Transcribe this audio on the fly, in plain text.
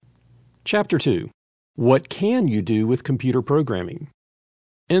Chapter 2. What can you do with computer programming?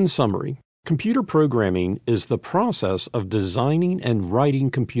 In summary, computer programming is the process of designing and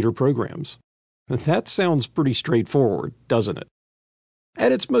writing computer programs. That sounds pretty straightforward, doesn't it?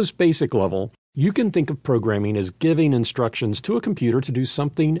 At its most basic level, you can think of programming as giving instructions to a computer to do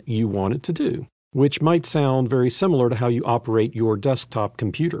something you want it to do, which might sound very similar to how you operate your desktop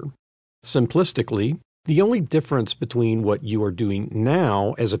computer. Simplistically, the only difference between what you are doing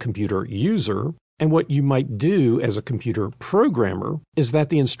now as a computer user and what you might do as a computer programmer is that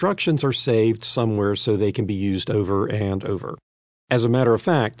the instructions are saved somewhere so they can be used over and over. As a matter of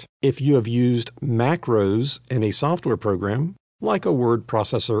fact, if you have used macros in a software program, like a word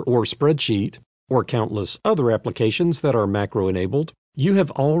processor or spreadsheet, or countless other applications that are macro-enabled, you have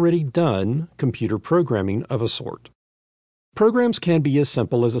already done computer programming of a sort. Programs can be as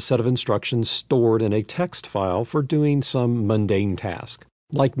simple as a set of instructions stored in a text file for doing some mundane task,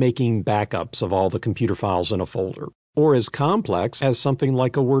 like making backups of all the computer files in a folder, or as complex as something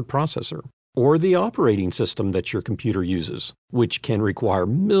like a word processor, or the operating system that your computer uses, which can require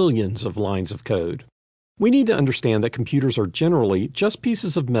millions of lines of code. We need to understand that computers are generally just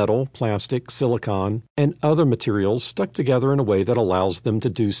pieces of metal, plastic, silicon, and other materials stuck together in a way that allows them to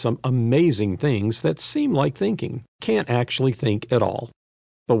do some amazing things that seem like thinking, can't actually think at all.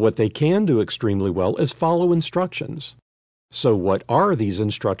 But what they can do extremely well is follow instructions. So what are these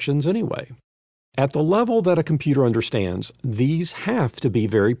instructions anyway? At the level that a computer understands, these have to be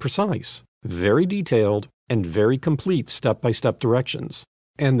very precise, very detailed, and very complete step-by-step directions.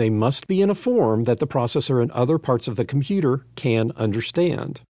 And they must be in a form that the processor and other parts of the computer can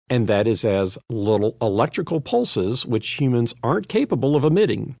understand, and that is as little electrical pulses which humans aren't capable of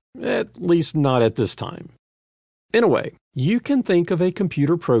emitting, at least not at this time. In a way, you can think of a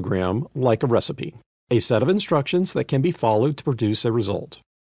computer program like a recipe, a set of instructions that can be followed to produce a result.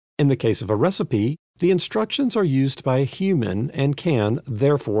 In the case of a recipe, the instructions are used by a human and can,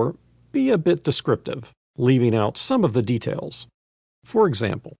 therefore, be a bit descriptive, leaving out some of the details. For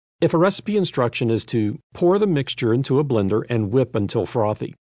example, if a recipe instruction is to pour the mixture into a blender and whip until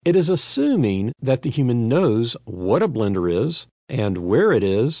frothy, it is assuming that the human knows what a blender is, and where it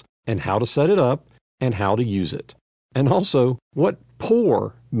is, and how to set it up, and how to use it, and also what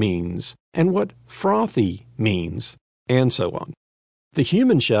pour means, and what frothy means, and so on. The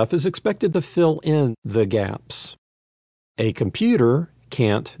human chef is expected to fill in the gaps. A computer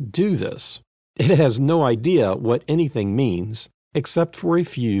can't do this. It has no idea what anything means, except for a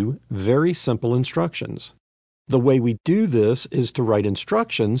few very simple instructions. The way we do this is to write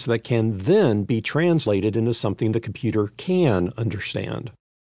instructions that can then be translated into something the computer can understand.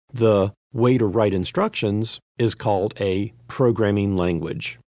 The way to write instructions is called a programming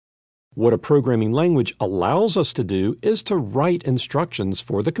language. What a programming language allows us to do is to write instructions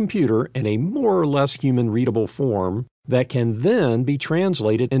for the computer in a more or less human-readable form that can then be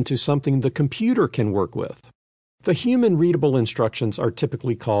translated into something the computer can work with. The human-readable instructions are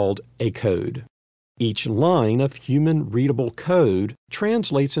typically called a code. Each line of human-readable code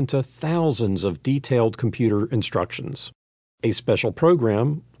translates into thousands of detailed computer instructions. A special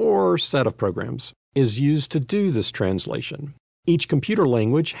program, or set of programs, is used to do this translation. Each computer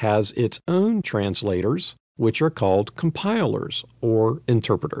language has its own translators, which are called compilers or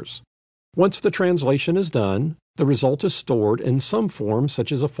interpreters. Once the translation is done, the result is stored in some form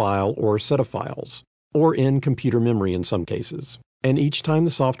such as a file or set of files, or in computer memory in some cases. And each time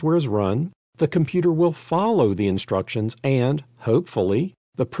the software is run, the computer will follow the instructions and, hopefully,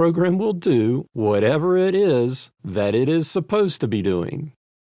 the program will do whatever it is that it is supposed to be doing.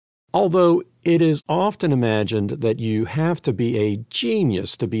 Although it is often imagined that you have to be a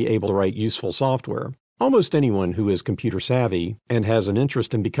genius to be able to write useful software, almost anyone who is computer savvy and has an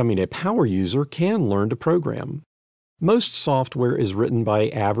interest in becoming a power user can learn to program. Most software is written by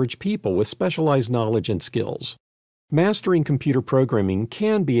average people with specialized knowledge and skills. Mastering computer programming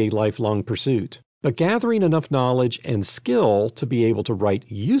can be a lifelong pursuit, but gathering enough knowledge and skill to be able to write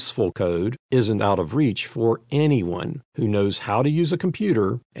useful code isn't out of reach for anyone who knows how to use a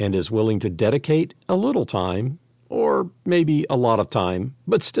computer and is willing to dedicate a little time, or maybe a lot of time,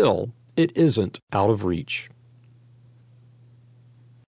 but still, it isn't out of reach.